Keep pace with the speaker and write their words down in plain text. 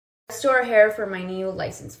Let's do our hair for my new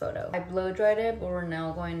license photo. I blow dried it, but we're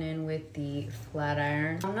now going in with the flat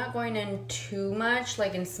iron. I'm not going in too much,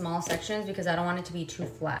 like in small sections, because I don't want it to be too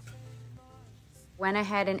flat. Went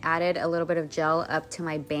ahead and added a little bit of gel up to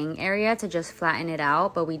my bang area to just flatten it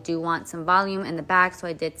out, but we do want some volume in the back, so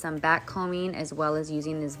I did some back combing as well as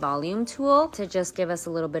using this volume tool to just give us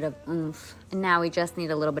a little bit of oomph. And now we just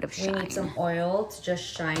need a little bit of shine. We need some oil to just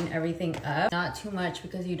shine everything up. Not too much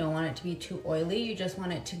because you don't want it to be too oily. You just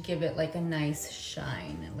want it to give it like a nice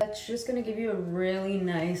shine. That's just gonna give you a really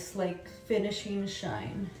nice like finishing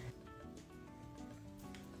shine.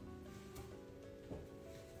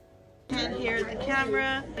 And here's the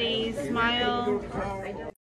camera. Please smile.